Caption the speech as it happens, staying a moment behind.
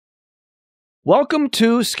Welcome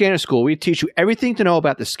to Scanner School. We teach you everything to know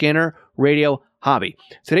about the scanner radio hobby.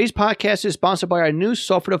 Today's podcast is sponsored by our new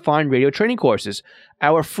software-defined radio training courses.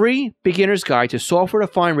 Our free beginner's guide to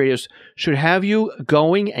software-defined radios should have you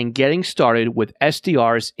going and getting started with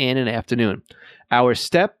SDRs in an afternoon. Our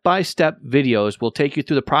step-by-step videos will take you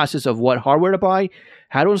through the process of what hardware to buy,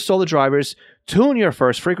 how to install the drivers, tune your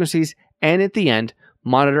first frequencies, and at the end,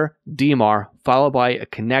 monitor DMR, followed by a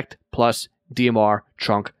Connect Plus DMR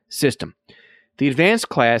trunk system. The advanced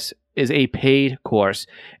class is a paid course,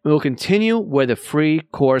 and we'll continue where the free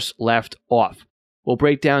course left off. We'll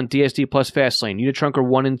break down DSD plus Fastlane, Unitrunker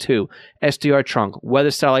 1 and 2, SDR trunk, weather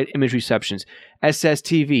satellite image receptions,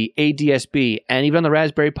 SSTV, ADSB, and even on the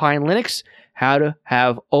Raspberry Pi and Linux, how to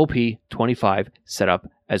have OP25 set up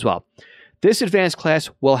as well. This advanced class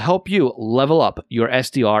will help you level up your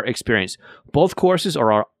SDR experience. Both courses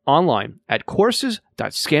are online at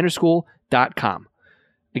courses.scannerschool.com.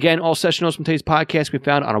 Again, all session notes from today's podcast can be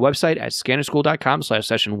found on our website at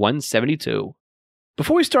scannerschool.com/session 172.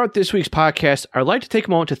 Before we start this week's podcast, I'd like to take a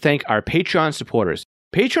moment to thank our Patreon supporters.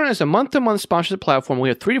 Patreon is a month-to-month sponsorship platform. We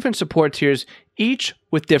have 3 different support tiers, each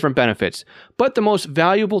with different benefits. But the most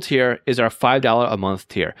valuable tier is our $5 a month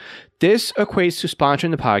tier. This equates to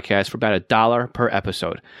sponsoring the podcast for about $1 per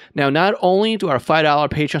episode. Now, not only do our $5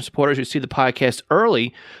 Patreon supporters receive the podcast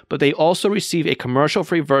early, but they also receive a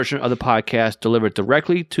commercial-free version of the podcast delivered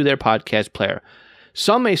directly to their podcast player.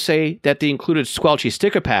 Some may say that the included Squelchy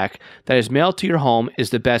sticker pack that is mailed to your home is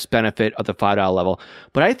the best benefit of the $5 level,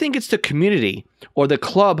 but I think it's the community or the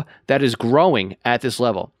club that is growing at this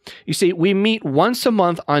level. You see, we meet once a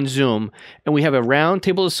month on Zoom, and we have a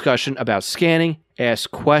roundtable discussion about scanning, ask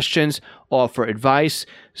questions, offer advice.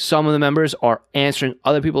 Some of the members are answering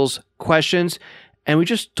other people's questions, and we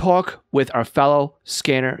just talk with our fellow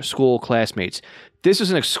Scanner School classmates. This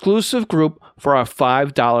is an exclusive group for our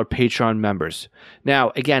 $5 Patreon members.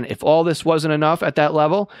 Now, again, if all this wasn't enough at that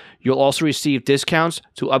level, you'll also receive discounts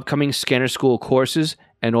to upcoming Scanner School courses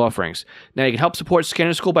and offerings. Now, you can help support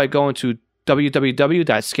Scanner School by going to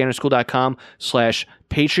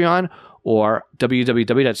www.scannerschool.com/Patreon or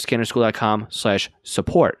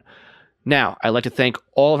www.scannerschool.com/support. Now, I'd like to thank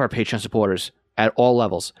all of our Patreon supporters at all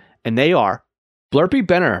levels, and they are Blurpy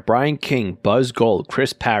Benner, Brian King, Buzz Gold,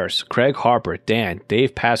 Chris Paris, Craig Harper, Dan,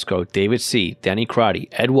 Dave Pasco, David C., Danny Crotty,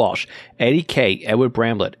 Ed Walsh, Eddie K., Edward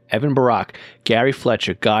Bramlett, Evan Barak, Gary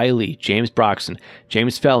Fletcher, Guy Lee, James Broxson,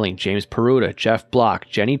 James Felling, James Peruta, Jeff Block,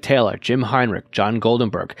 Jenny Taylor, Jim Heinrich, John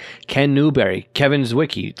Goldenberg, Ken Newberry, Kevin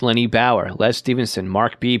Zwicky, Lenny Bauer, Les Stevenson,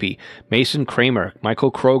 Mark Beebe, Mason Kramer,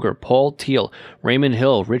 Michael Kroger, Paul Teal, Raymond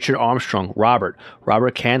Hill, Richard Armstrong, Robert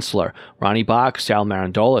Kanzler, Ronnie Bach, Sal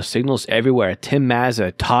Marandola, Signals Everywhere, Tim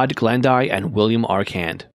Mazza, Todd Glendy, and William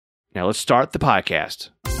Arkand. Now let's start the podcast.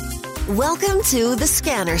 Welcome to The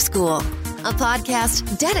Scanner School, a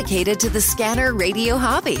podcast dedicated to the scanner radio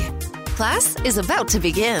hobby. Class is about to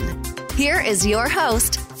begin. Here is your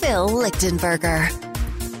host, Phil Lichtenberger.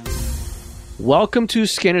 Welcome to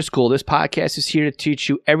Scanner School. This podcast is here to teach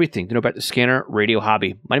you everything to know about the scanner radio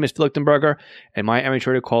hobby. My name is Phil Lichtenberger, and my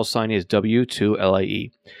amateur radio call sign is W2LIE.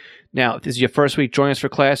 Now, if this is your first week joining us for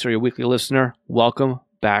class or your weekly listener, welcome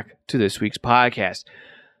back to this week's podcast.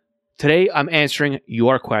 Today, I'm answering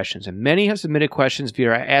your questions, and many have submitted questions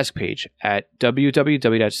via our Ask page at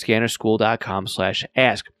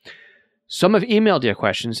www.scannerschool.com/ask. Some have emailed their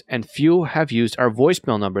questions, and few have used our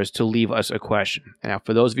voicemail numbers to leave us a question. Now,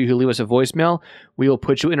 for those of you who leave us a voicemail, we will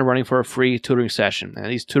put you in a running for a free tutoring session. And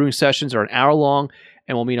these tutoring sessions are an hour long,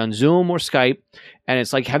 and we'll meet on Zoom or Skype, and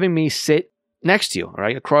it's like having me sit next to you,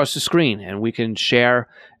 right, across the screen, and we can share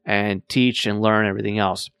and teach and learn everything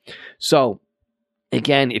else. So,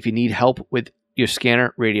 again, if you need help with your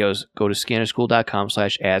scanner radios, go to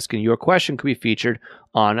scannerschool.com/ask, and your question could be featured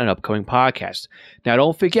on an upcoming podcast. Now,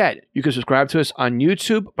 don't forget, you can subscribe to us on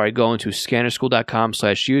YouTube by going to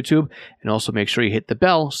scannerschool.com/YouTube, and also make sure you hit the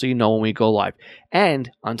bell so you know when we go live.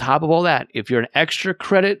 And on top of all that, if you're an extra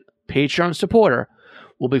credit Patreon supporter,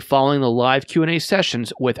 we'll be following the live Q&A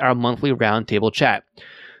sessions with our monthly roundtable chat.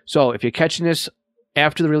 So if you're catching this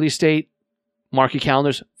after the release date, mark your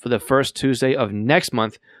calendars for the first Tuesday of next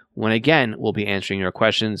month, when again we'll be answering your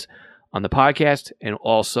questions on the podcast and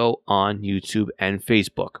also on YouTube and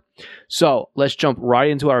Facebook. So let's jump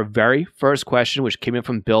right into our very first question, which came in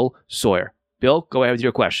from Bill Sawyer. Bill, go ahead with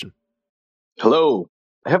your question. Hello.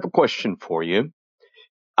 I have a question for you.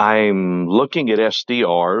 I'm looking at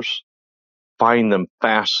SDRs, find them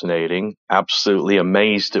fascinating, absolutely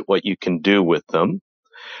amazed at what you can do with them.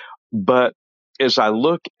 But as I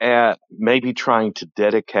look at maybe trying to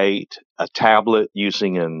dedicate a tablet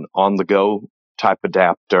using an on-the-go type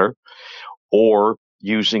adapter, or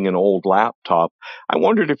using an old laptop. I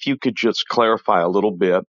wondered if you could just clarify a little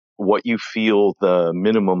bit what you feel the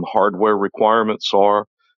minimum hardware requirements are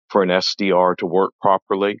for an SDR to work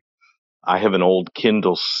properly. I have an old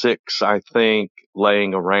Kindle 6, I think,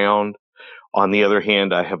 laying around. On the other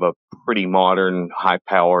hand, I have a pretty modern,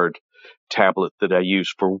 high-powered tablet that I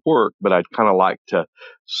use for work, but I'd kind of like to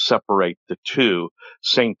separate the two.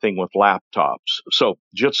 Same thing with laptops. So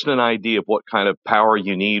just an idea of what kind of power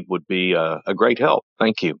you need would be a great help.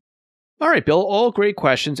 Thank you. All right, Bill, all great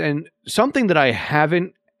questions, and something that I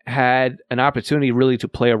haven't had an opportunity really to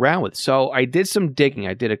play around with. So I did some digging.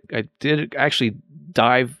 I did actually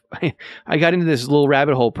dive. I got into this little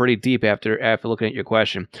rabbit hole pretty deep after looking at your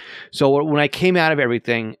question. So when I came out of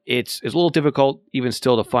everything, it's a little difficult even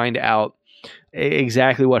still to find out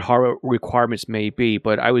exactly what hardware requirements may be,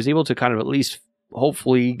 but I was able to kind of at least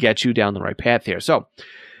hopefully get you down the right path here. So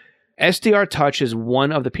SDR Touch is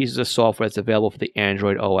one of the pieces of software that's available for the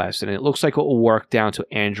Android OS, and it looks like it will work down to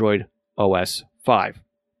Android OS 5,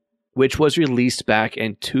 which was released back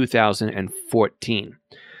in 2014.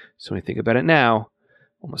 So when you think about it now,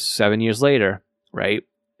 almost 7 years later, right?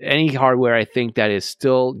 Any hardware I think that is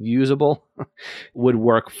still usable would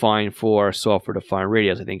work fine for software-defined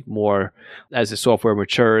radios. I think more as the software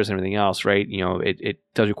matures and everything else, right? You know, it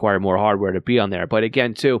does require more hardware to be on there. But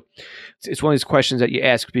again, too, it's one of these questions that you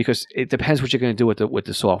ask because it depends what you're going to do with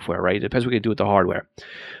the software, right? It depends what you're going to do with the hardware.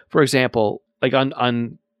 For example, like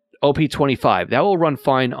on OP25, that will run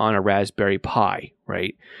fine on a Raspberry Pi,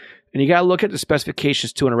 right? And you got to look at the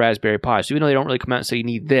specifications too on a Raspberry Pi. So even though they don't really come out and say you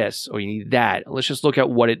need this or you need that, let's just look at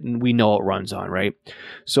what we know it runs on, right?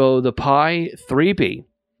 So the Pi 3B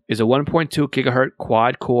is a 1.2 gigahertz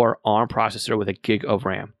quad-core ARM processor with a gig of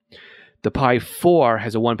RAM. The Pi 4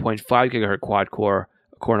 has a 1.5 gigahertz quad-core,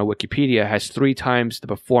 according to Wikipedia, has 3 times the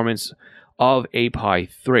performance of a Pi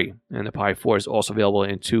 3. And the Pi 4 is also available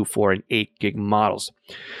in 2, 4, and 8 gig models.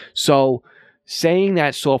 So saying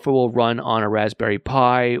that software will run on a Raspberry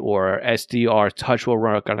Pi or SDR Touch will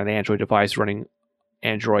run on an Android device running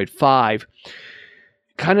Android 5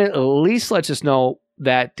 kind of at least lets us know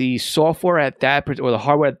that the software at that or the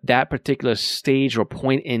hardware at that particular stage or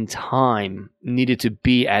point in time needed to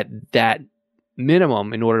be at that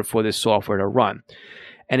minimum in order for this software to run.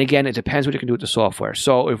 And again, it depends what you can do with the software.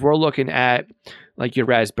 So if we're looking at like your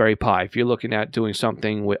Raspberry Pi, if you're looking at doing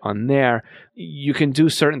something on there, you can do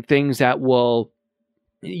certain things that will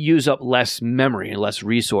use up less memory and less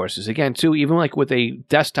resources. Again, too, even like with a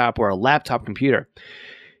desktop or a laptop computer,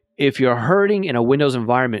 if you're hurting in a Windows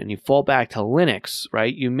environment and you fall back to Linux,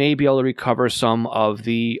 right, you may be able to recover some of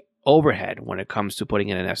the overhead when it comes to putting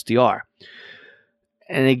in an SDR.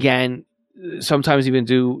 And again, sometimes even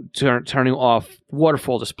turning off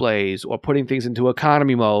waterfall displays or putting things into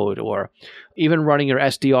economy mode or even running your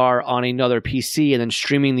SDR on another PC and then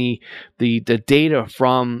streaming the data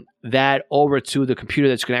from that over to the computer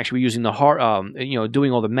that's going to actually be using the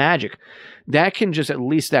doing all the magic. That can just at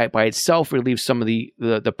least that by itself relieve some of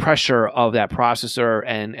the pressure of that processor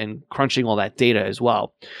and crunching all that data as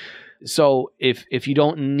well. So if you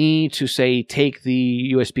don't need to, say, take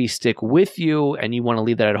the USB stick with you and you want to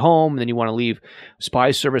leave that at home, and then you want to leave Spy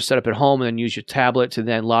server set up at home and then use your tablet to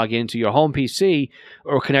then log into your home PC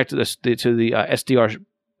or connect to the SDR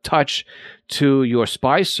Touch to your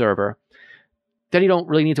Spy server, then you don't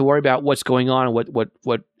really need to worry about what's going on and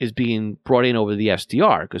what is being brought in over the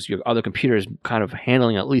SDR because your other computer is kind of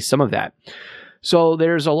handling at least some of that. So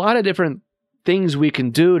there's a lot of different things we can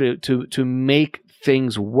do to make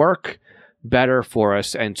things work better for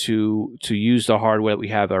us and to use the hardware that we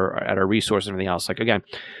have at our resource and everything else. Like, again,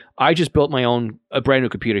 I just built a brand new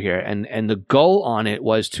computer here, and the goal on it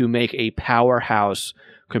was to make a powerhouse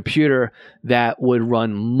computer that would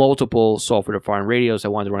run multiple software-defined radios. I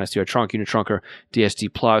wanted to run SDR Trunk, Unitrunker,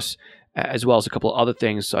 DSD Plus, as well as a couple of other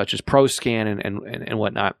things such as ProScan and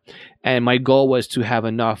whatnot. And my goal was to have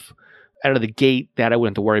enough out of the gate that I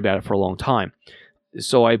wouldn't have to worry about it for a long time.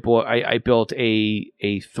 So I built a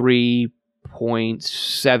 3.7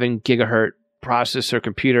 gigahertz processor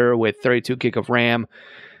computer with 32 gig of RAM,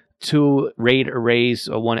 2 RAID arrays,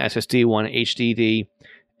 one SSD, one HDD,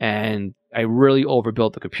 and I really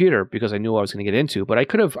overbuilt the computer because I knew what I was going to get into. But I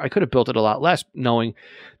could have built it a lot less, knowing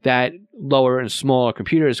that lower and smaller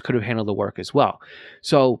computers could have handled the work as well.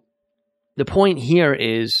 So the point here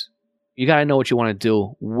is, you got to know what you want to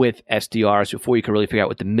do with SDRs before you can really figure out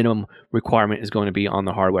what the minimum requirement is going to be on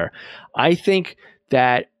the hardware. I think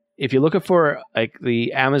that if you're looking for like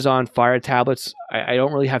the Amazon Fire tablets, I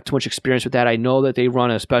don't really have too much experience with that. I know that they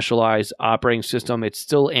run a specialized operating system. It's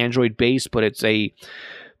still Android based, but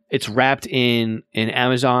it's wrapped in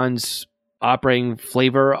Amazon's operating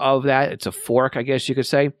flavor of that. It's a fork, I guess you could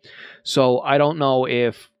say. So I don't know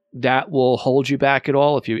if that will hold you back at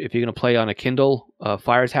all if you're going to play on a Kindle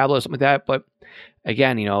Fire tablet or something like that. But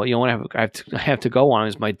again, you know what I have to go on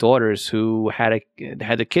is my daughters who had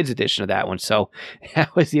the kids edition of that one. So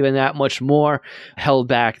that was even that much more held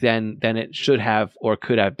back than it should have or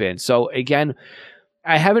could have been. So again,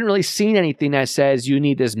 I haven't really seen anything that says you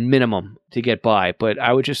need this minimum to get by, but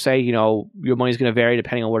I would just say, you know, your money's going to vary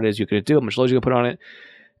depending on what it is you're going to do, how much load you're going to put on it.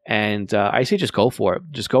 And I say just go for it.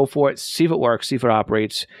 Just go for it. See if it works. See if it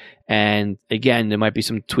operates. And again, there might be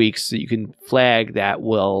some tweaks that you can flag that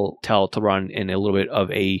will tell it to run in a little bit of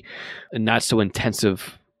a not so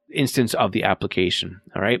intensive instance of the application.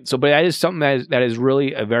 All right. So, but that is something that is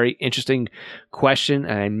really a very interesting question.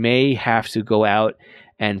 And I may have to go out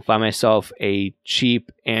and find myself a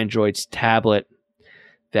cheap Android tablet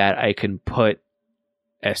that I can put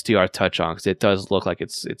SDR Touch on, because it does look like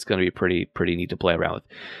it's going to be pretty neat to play around with.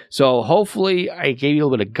 So hopefully I gave you a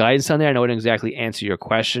little bit of guidance on there. I know I didn't exactly answer your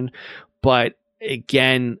question, but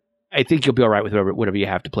again, I think you'll be all right with whatever you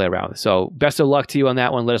have to play around with. So best of luck to you on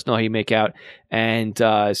that one. Let us know how you make out. And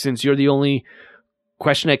since you're the only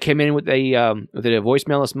question that came in with a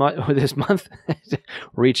voicemail this month,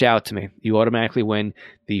 reach out to me. You automatically win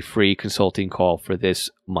the free consulting call for this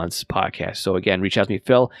month's podcast. So again, reach out to me,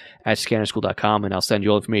 Phil@scannerschool.com, and I'll send you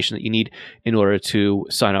all the information that you need in order to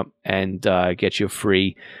sign up and get you a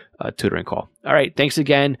free tutoring call. All right. Thanks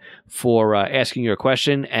again for asking your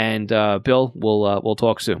question. And Bill, we'll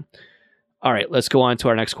talk soon. All right. Let's go on to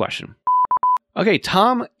our next question. Okay,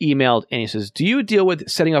 Tom emailed and he says, do you deal with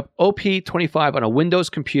setting up OP25 on a Windows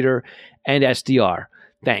computer and SDR?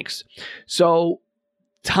 Thanks. So,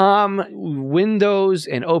 Tom, Windows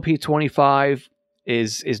and OP25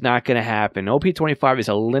 is not going to happen. OP25 is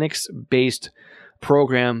a Linux-based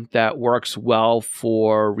program that works well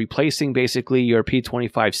for replacing basically your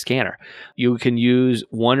P25 scanner. You can use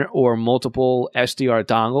one or multiple SDR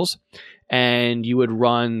dongles, and you would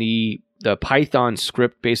run the Python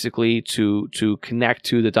script basically to connect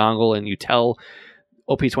to the dongle, and you tell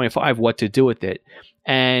OP25 what to do with it.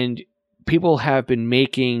 And people have been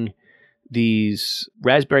making these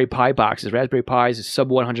Raspberry Pi boxes. Raspberry Pi is a sub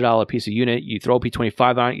 $100 piece of unit. You throw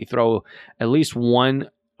OP25 on it, you throw at least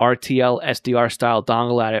one RTL SDR style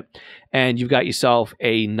dongle at it, and you've got yourself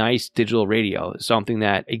a nice digital radio, something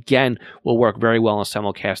that again will work very well in a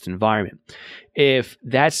simulcast environment. If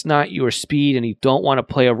that's not your speed and you don't want to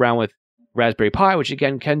play around with Raspberry Pi, which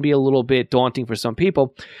again can be a little bit daunting for some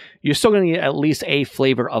people, you're still going to need at least a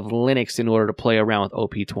flavor of Linux in order to play around with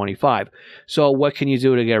OP25. So what can you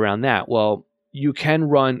do to get around that? Well, you can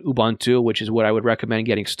run Ubuntu, which is what I would recommend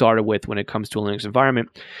getting started with when it comes to a Linux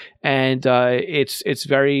environment, and it's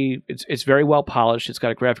very well polished. It's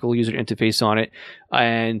got a graphical user interface on it,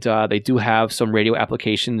 and they do have some radio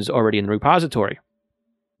applications already in the repository.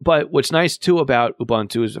 But what's nice too about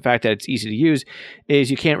Ubuntu is the fact that it's easy to use, is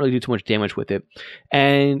you can't really do too much damage with it.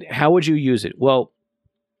 And how would you use it? Well,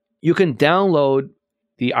 you can download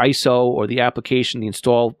the ISO or the application, the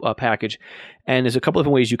install package, and there's a couple of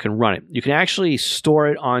different ways you can run it. You can actually store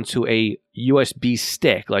it onto a USB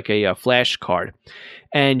stick, like a flash card,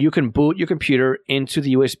 and you can boot your computer into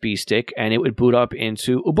the USB stick, and it would boot up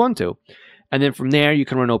into Ubuntu. And then from there, you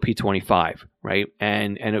can run OP25, right?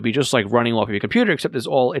 And it would be just like running off of your computer, except it's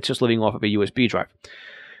just living off of a USB drive.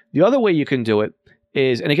 The other way you can do it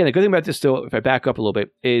is, and again, the good thing about this, though, if I back up a little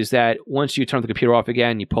bit, is that once you turn the computer off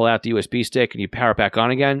again, you pull out the USB stick and you power it back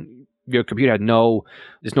on again, your computer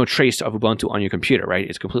there's no trace of Ubuntu on your computer, right?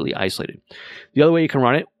 It's completely isolated. The other way you can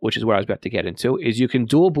run it, which is what I was about to get into, is you can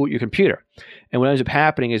dual boot your computer. And what ends up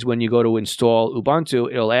happening is when you go to install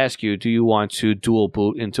Ubuntu, it'll ask you, do you want to dual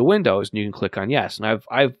boot into Windows? And you can click on yes. And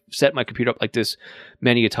I've set my computer up like this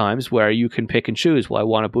many a times where you can pick and choose. Well, I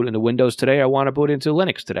want to boot into Windows today. I want to boot into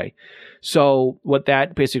Linux today. So what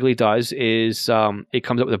that basically does is it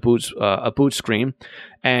comes up with a boot screen,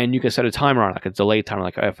 and you can set a timer on it, like a delay timer.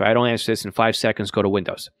 Like if I don't answer this in 5 seconds, go to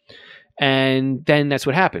Windows. And then that's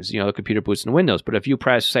what happens. The computer boots into Windows. But if you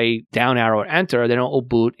press, say, down arrow or enter, then it will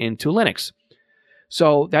boot into Linux.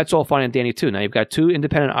 So that's all fine and dandy too. Now you've got two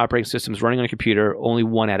independent operating systems running on a computer, only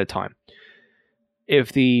one at a time.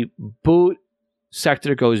 If the boot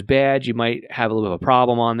sector goes bad, you might have a little bit of a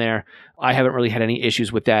problem on there. I haven't really had any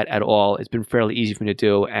issues with that at all. It's been fairly easy for me to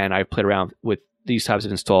do, and I've played around with these types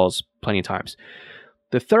of installs plenty of times.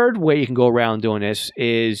 The third way you can go around doing this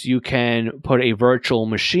is you can put a virtual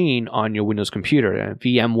machine on your Windows computer.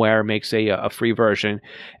 VMware makes a free version,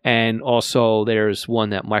 and also there's one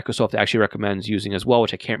that Microsoft actually recommends using as well,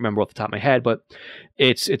 which I can't remember off the top of my head, but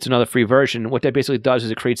it's another free version. What that basically does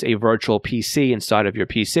is it creates a virtual PC inside of your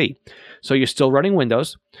PC. So you're still running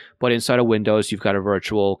Windows, but inside of Windows, you've got a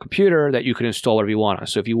virtual computer that you can install whatever you want on.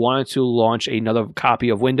 So if you wanted to launch another copy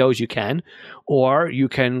of Windows, you can, or you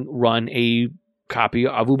can run a copy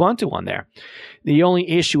of Ubuntu on there. The only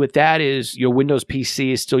issue with that is your Windows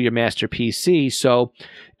PC is still your master PC, so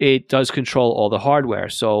it does control all the hardware.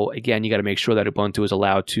 So again, you got to make sure that Ubuntu is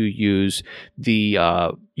allowed to use the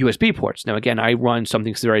USB ports. Now again, I run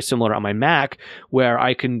something very similar on my Mac where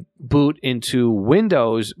I can boot into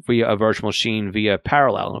Windows via a virtual machine via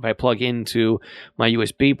Parallel. And if I plug into my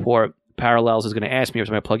USB port, Parallels is going to ask me every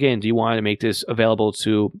time I plug in, do you want to make this available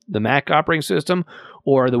to the Mac operating system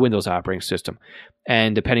or the Windows operating system?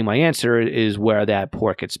 And depending my answer is where that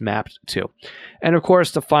port gets mapped to. And of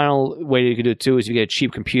course, the final way you can do it too is you get a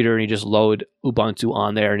cheap computer and you just load Ubuntu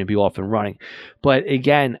on there and you'll be off and running. But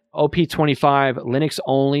again, OP25, Linux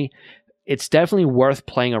only, it's definitely worth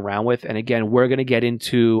playing around with. And again, we're going to get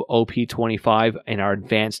into OP25 in our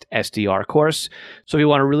advanced SDR course. So if you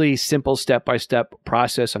want a really simple step-by-step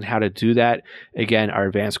process on how to do that, again, our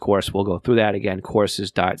advanced course, we'll go through that. Again,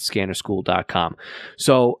 courses.scannerschool.com.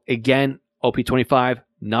 So again, OP25,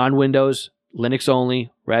 non-Windows, Linux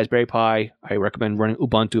only, Raspberry Pi. I recommend running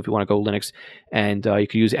Ubuntu if you want to go Linux. And you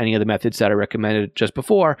can use any of the methods that I recommended just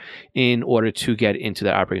before in order to get into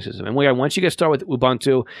that operating system. And once you get started with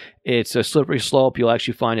Ubuntu, it's a slippery slope. You'll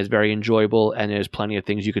actually find it's very enjoyable, and there's plenty of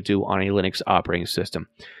things you could do on a Linux operating system.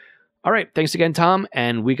 All right. Thanks again, Tom.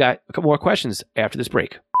 And we got a couple more questions after this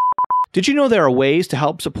break. Did you know there are ways to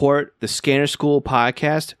help support the Scanner School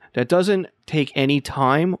podcast that doesn't take any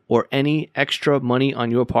time or any extra money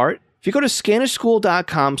on your part? If you go to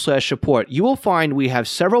scannerschool.com/support, you will find we have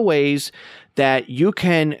several ways that you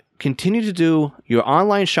can continue to do your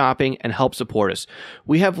online shopping and help support us.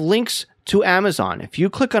 We have links to Amazon. If you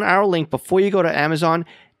click on our link before you go to Amazon,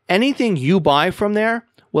 anything you buy from there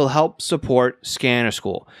will help support Scanner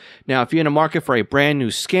School. Now, if you're in the market for a brand new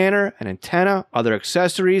scanner, an antenna, other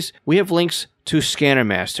accessories, we have links to Scanner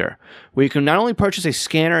Master, where you can not only purchase a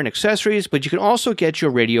scanner and accessories, but you can also get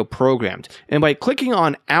your radio programmed. And by clicking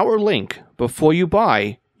on our link before you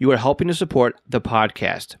buy, you are helping to support the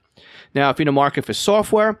podcast. Now, if you're in the market for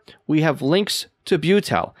software, we have links to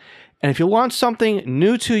Butel. And if you want something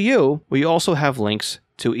new to you, we also have links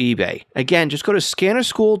to eBay. Again, just go to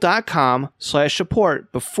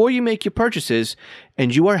scannerschool.com/support before you make your purchases,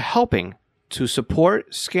 and you are helping to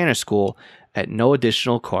support Scanner School at no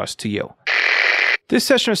additional cost to you. This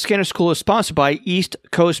session of Scanner School is sponsored by East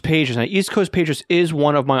Coast Pagers. Now, East Coast Pagers is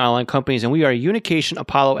one of my online companies, and we are a Unication,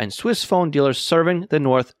 Apollo, and Swiss phone dealers serving the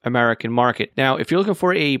North American market. Now, if you're looking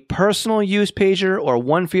for a personal use pager or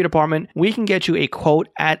one for your department, we can get you a quote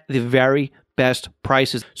at the very best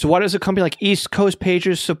prices. So why does a company like East Coast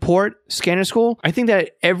Pagers support Scanner School? I think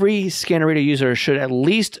that every scanner radio user should at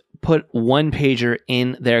least put one pager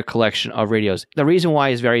in their collection of radios. The reason why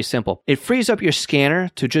is very simple. It frees up your scanner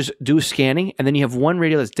to just do scanning, and then you have one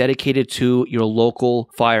radio that's dedicated to your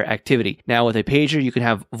local fire activity. Now, with a pager, you can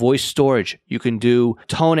have voice storage. You can do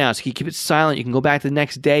tone outs. You can keep it silent. You can go back the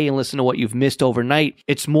next day and listen to what you've missed overnight.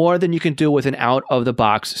 It's more than you can do with an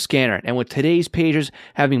out-of-the-box scanner. And with today's pagers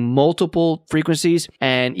having multiple frequencies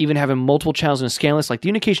and even having multiple channels in a scan list, like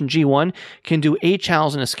the Unication G1 can do 8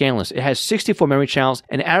 channels in a scan list. It has 64 memory channels,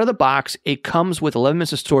 and out of the box, it comes with 11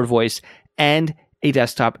 minutes of stored voice and a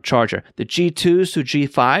desktop charger. The G2s to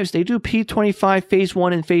G5s, they do P25 Phase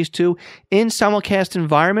 1 and Phase 2 in simulcast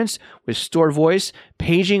environments with stored voice,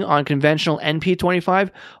 paging on conventional and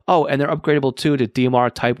P25. Oh, and they're upgradable too to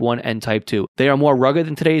DMR Type 1 and Type 2. They are more rugged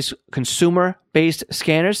than today's consumer-based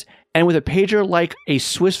scanners. And with a pager like a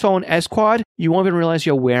Swiss phone S-Quad, you won't even realize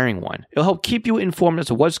you're wearing one. It'll help keep you informed as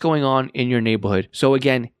to what's going on in your neighborhood. So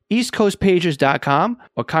again, eastcoastpagers.com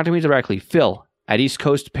or contact me directly,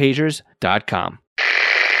 phil@eastcoastpagers.com.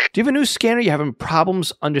 Do you have a new scanner? You're having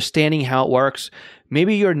problems understanding how it works?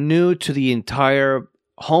 Maybe you're new to the entire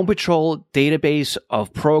Home Patrol database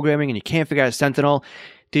of programming and you can't figure out Sentinel.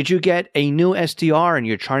 Did you get a new SDR and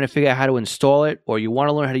you're trying to figure out how to install it? Or you want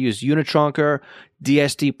to learn how to use Unitrunker,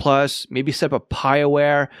 DSD Plus, maybe set up a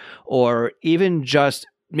PieAware, or even just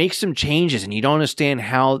make some changes and you don't understand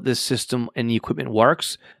how the system and the equipment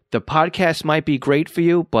works? The podcast might be great for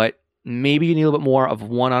you, but maybe you need a little bit more of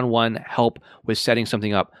one-on-one help with setting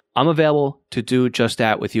something up. I'm available to do just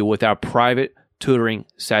that with you with our private tutoring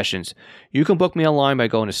sessions. You can book me online by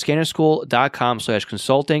going to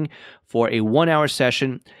scannerschool.com/consulting for a 1-hour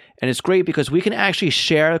session. And it's great because we can actually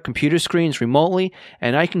share computer screens remotely,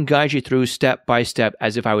 and I can guide you through step by step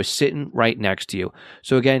as if I was sitting right next to you.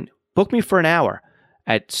 So again, book me for an hour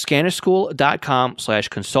at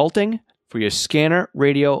scannerschool.com/consulting for your Scanner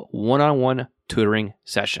Radio one-on-one tutoring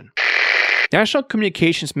session. National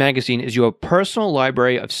Communications Magazine is your personal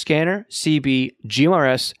library of Scanner, CB,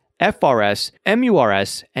 GMRS, FRS,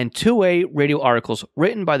 MURS, and 2A radio articles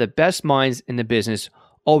written by the best minds in the business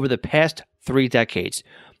over the past 3 decades.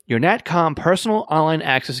 Your NatCom personal online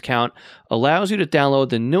access account allows you to download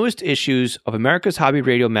the newest issues of America's Hobby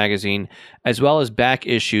Radio magazine, as well as back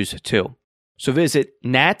issues too. So visit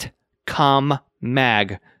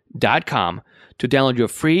natcommag.com to download your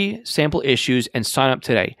free sample issues and sign up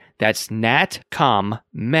today. That's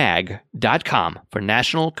natcommag.com for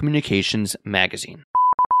National Communications Magazine.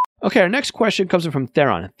 Okay, our next question comes in from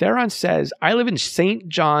Theron. Theron says, I live in St.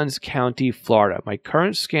 Johns County, Florida. My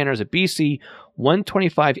current scanner is a BC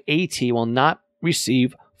 125 AT, will not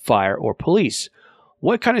receive fire or police.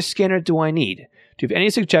 What kind of scanner do I need? Do you have any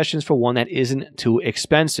suggestions for one that isn't too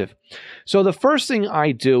expensive? So the first thing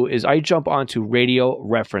I do is I jump onto Radio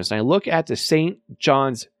Reference and I look at the St.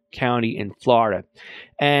 Johns County in Florida.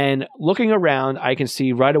 And looking around, I can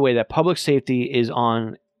see right away that public safety is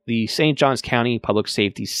on the St. Johns County Public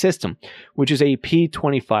Safety System, which is a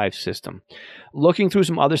P25 system. Looking through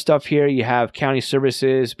some other stuff here, you have county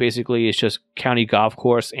services. Basically, it's just county golf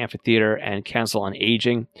course, amphitheater, and council on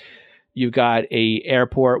aging. You've got a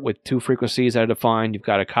airport with 2 frequencies that are defined. You've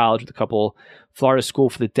got a college with a couple, Florida School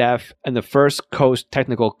for the Deaf, and the First Coast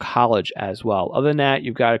Technical College as well. Other than that,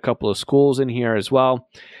 you've got a couple of schools in here as well,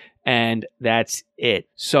 and that's it.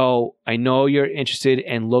 So I know you're interested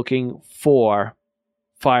in looking for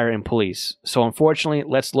fire and police. So unfortunately,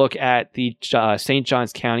 let's look at the St.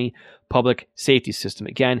 Johns County Public Safety System.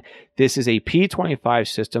 Again, this is a P25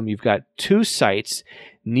 system. You've got 2 sites.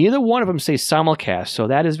 Neither one of them say simulcast, so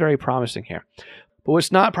that is very promising here. But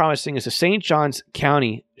what's not promising is the St. Johns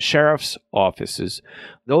County Sheriff's offices.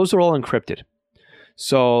 Those are all encrypted.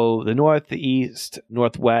 So the north, the east,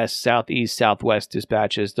 northwest, southeast, southwest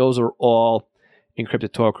dispatches, those are all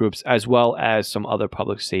encrypted talk groups, as well as some other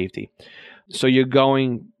public safety. So you're not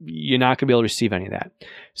going to be able to receive any of that.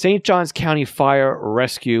 St. Johns County Fire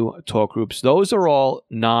Rescue talk groups, those are all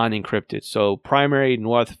non-encrypted. So primary,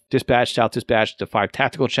 north dispatch, south dispatch, the 5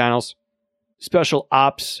 tactical channels. Special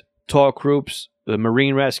ops talk groups, the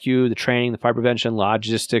marine rescue, the training, the fire prevention,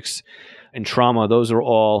 logistics, and trauma, those are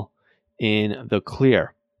all in the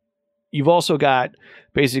clear. You've also got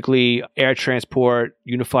basically air transport,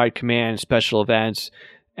 unified command, special events,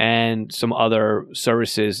 and some other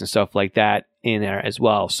services and stuff like that in there as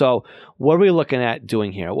well. So what are we looking at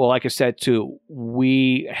doing here? Well, like I said, too,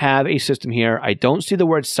 we have a system here. I don't see the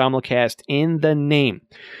word simulcast in the name.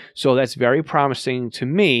 So that's very promising to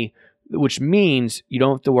me, which means you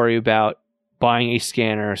don't have to worry about buying a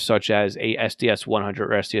scanner such as a SDS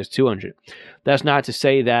 100 or SDS 200. That's not to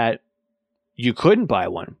say that you couldn't buy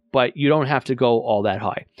one, but you don't have to go all that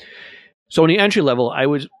high. So in the entry level, I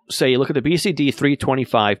would say look at the BCD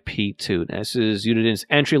 325 P2. This is United's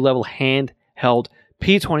entry level handheld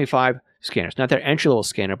P25 scanner. It's not their entry level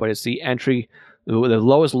scanner, but it's the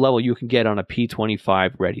lowest level you can get on a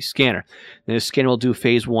P25 ready scanner. And this scanner will do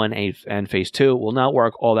phase 1 and phase 2. Will not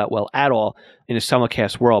work all that well at all in a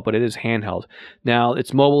simulcast world, but it is handheld. Now,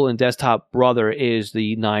 its mobile and desktop brother is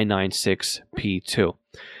the 996 P2.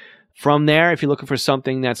 From there, if you're looking for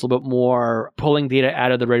something that's a little bit more pulling data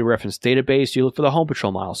out of the Radio Reference database, you look for the Home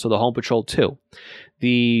Patrol model, so the Home Patrol 2.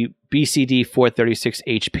 The BCD 436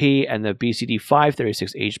 HP and the BCD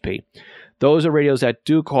 536 HP. Those are radios that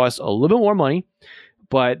do cost a little bit more money,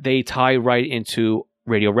 but they tie right into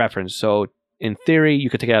Radio Reference. So in theory, you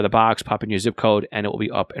could take it out of the box, pop in your zip code, and it will be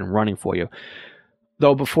up and running for you.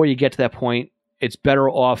 Though before you get to that point, it's better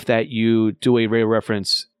off that you do a Radio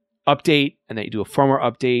Reference update and that you do a firmware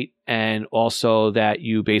update, and also that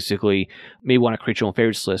you basically may want to create your own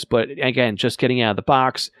favorites list. But again, just getting out of the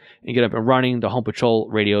box and get up and running, the Home Patrol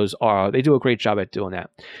radios they do a great job at doing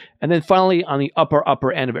that. And then finally, on the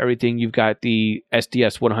upper end of everything, you've got the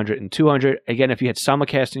SDS 100 and 200. Again, if you had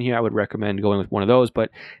simulcast in here, I would recommend going with one of those, but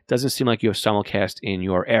it doesn't seem like you have simulcast in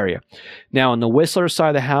your area. Now, on the Whistler side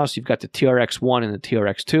of the house, you've got the TRX1 and the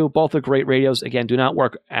TRX2. Both are great radios. Again, do not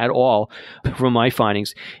work at all, from my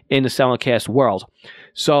findings, in the simulcast world.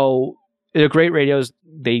 So they're great radios.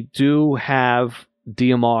 They do have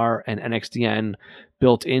DMR and NXDN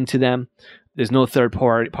built into them. There's no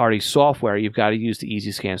third-party software. You've got to use the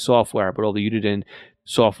EasyScan software, but all the Uniden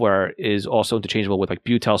software is also interchangeable with like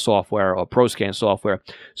Butel software or ProScan software,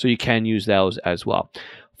 so you can use those as well.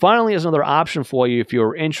 Finally, as another option for you, if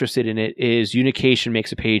you're interested in it, is Unication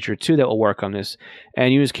makes a pager too that will work on this.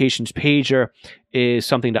 And Unication's pager is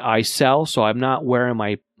something that I sell, so I'm not wearing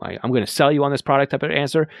I'm going to sell you on this product type of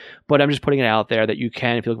answer, but I'm just putting it out there that you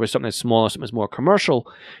can, if you look for something that's smaller, something that's more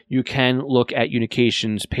commercial, you can look at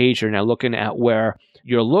Unication's pager. Now, looking at where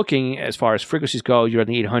you're looking as far as frequencies go, you're in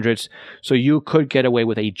the 800s, so you could get away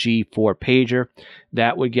with a G4 pager.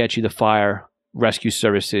 That would get you the fire rescue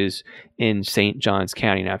services in St. Johns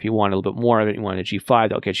County. Now, if you want a little bit more of it, you want a G5,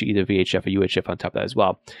 that'll get you either VHF or UHF on top of that as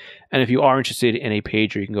well. And if you are interested in a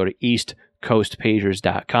pager, you can go to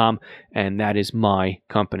eastcoastpagers.com, and that is my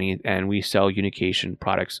company, and we sell Unication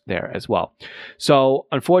products there as well. So,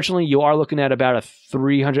 unfortunately, you are looking at about a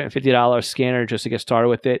 $350 scanner just to get started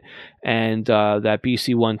with it, and that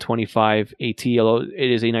BC125 AT, although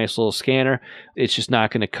it is a nice little scanner, it's just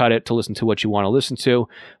not going to cut it to listen to what you want to listen to.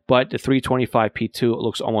 But the 325 P2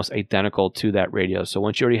 looks almost identical to that radio. So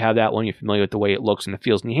once you already have that one, you're familiar with the way it looks and it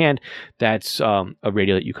feels in your hand, that's a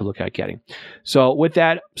radio that you could look at getting. So with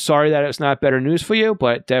that, sorry that it's not better news for you,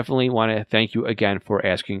 but definitely want to thank you again for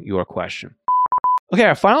asking your question. Okay,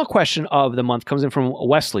 our final question of the month comes in from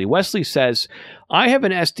Wesley. Wesley says, I have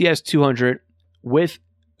an SDS 200 with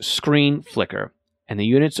screen flicker, and the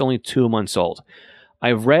unit's only 2 months old.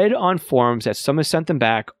 I've read on forums that some have sent them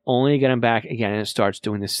back, only to get them back again, and it starts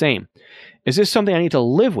doing the same. Is this something I need to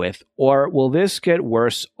live with, or will this get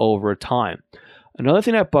worse over time? Another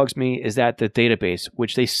thing that bugs me is that the database,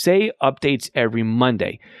 which they say updates every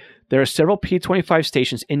Monday. There are several P25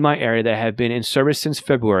 stations in my area that have been in service since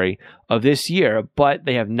February of this year, but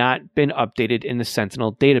they have not been updated in the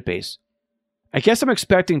Sentinel database. I guess I'm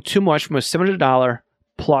expecting too much from a $700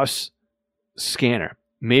 plus scanner.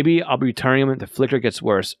 Maybe I'll be returning them if the flicker gets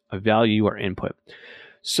worse. I value your input.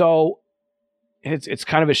 So it's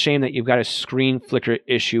kind of a shame that you've got a screen flicker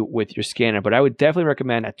issue with your scanner, but I would definitely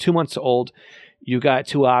recommend at 2 months old, you've got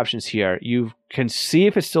two options here. You can see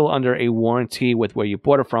if it's still under a warranty with where you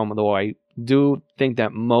bought it from, although I do think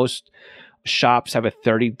that most shops have a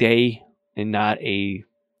 30-day and not a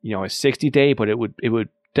 60-day, but it would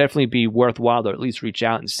definitely be worthwhile to at least reach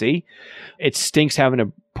out and see. It stinks having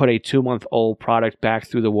to put a 2-month-old product back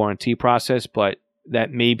through the warranty process, but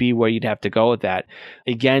that may be where you'd have to go with that.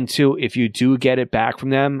 Again, too, if you do get it back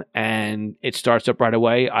from them and it starts up right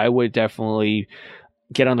away, I would definitely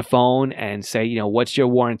get on the phone and say, what's your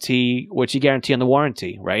warranty? What's your guarantee on the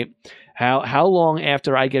warranty, right? How long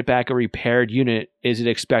after I get back a repaired unit is it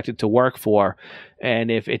expected to work for? And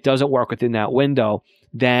if it doesn't work within that window,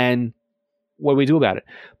 then what do we do about it?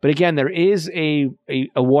 But again, there is a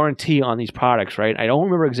warranty on these products, right? I don't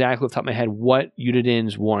remember exactly off the top of my head what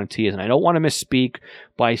Unidin's warranty is, and I don't want to misspeak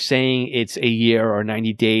by saying it's a year or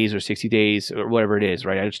 90 days or 60 days or whatever it is,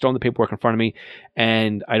 right? I just don't have the paperwork in front of me,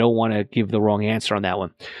 and I don't want to give the wrong answer on that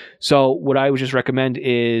one. So what I would just recommend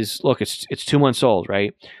is, look, it's 2 months old,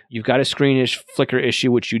 right? You've got a screen flicker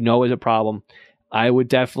issue, which is a problem. I would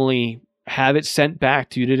definitely have it sent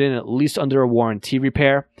back to Uniden at least under a warranty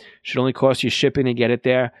repair. Should only cost you shipping to get it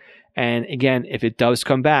there. And again, if it does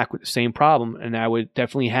come back with the same problem, and I would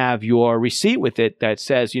definitely have your receipt with it that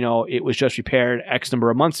says, it was just repaired X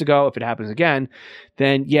number of months ago. If it happens again,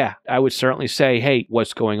 then yeah, I would certainly say, hey,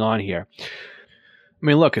 what's going on here? I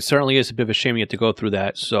mean, look, it certainly is a bit of a shame you have to go through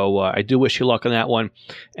that. So I do wish you luck on that one.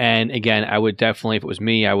 And again, I would definitely, if it was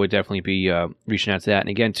me, I would definitely be reaching out to that. And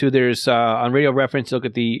again, too, there's on Radio Reference, look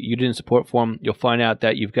at the Uniden support form. You'll find out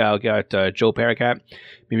that you've got Joe Paracat.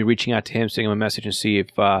 Maybe reaching out to him, sending him a message and see if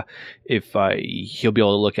he'll be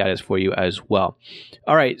able to look at it for you as well.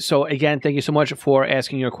 All right. So again, thank you so much for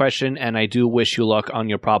asking your question. And I do wish you luck on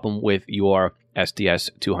your problem with your SDS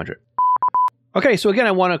 200. Okay, so again,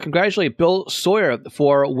 I want to congratulate Bill Sawyer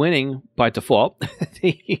for winning by default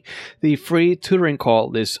the free tutoring call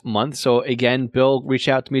this month. So again, Bill, reach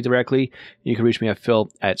out to me directly. You can reach me at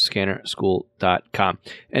phil@scannerschool.com.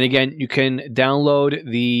 And again, you can download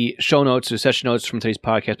the show notes or session notes from today's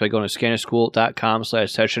podcast by going to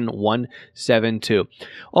scannerschool.com/session172.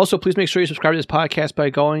 Also, please make sure you subscribe to this podcast by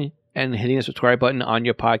going and hitting the subscribe button on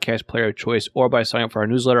your podcast player of choice, or by signing up for our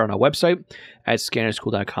newsletter on our website at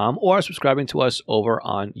scannerschool.com, or subscribing to us over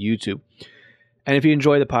on YouTube. And if you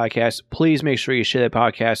enjoy the podcast, please make sure you share the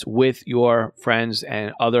podcast with your friends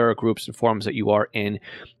and other groups and forums that you are in,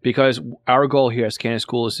 because our goal here at Scanner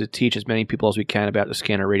School is to teach as many people as we can about the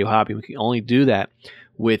scanner radio hobby. We can only do that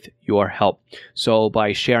with your help. So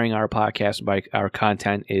by sharing our podcast, by our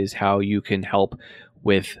content, is how you can help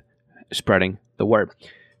with spreading the word.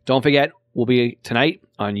 Don't forget, will be tonight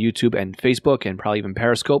on YouTube and Facebook and probably even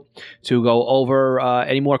Periscope to go over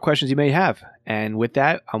any more questions you may have. And with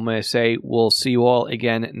that, I'm going to say we'll see you all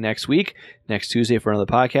again next week, next Tuesday for another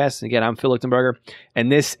podcast. And again, I'm Phil Lichtenberger,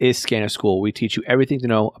 and this is Scanner School. We teach you everything to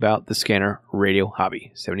know about the scanner radio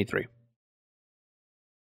hobby. 73.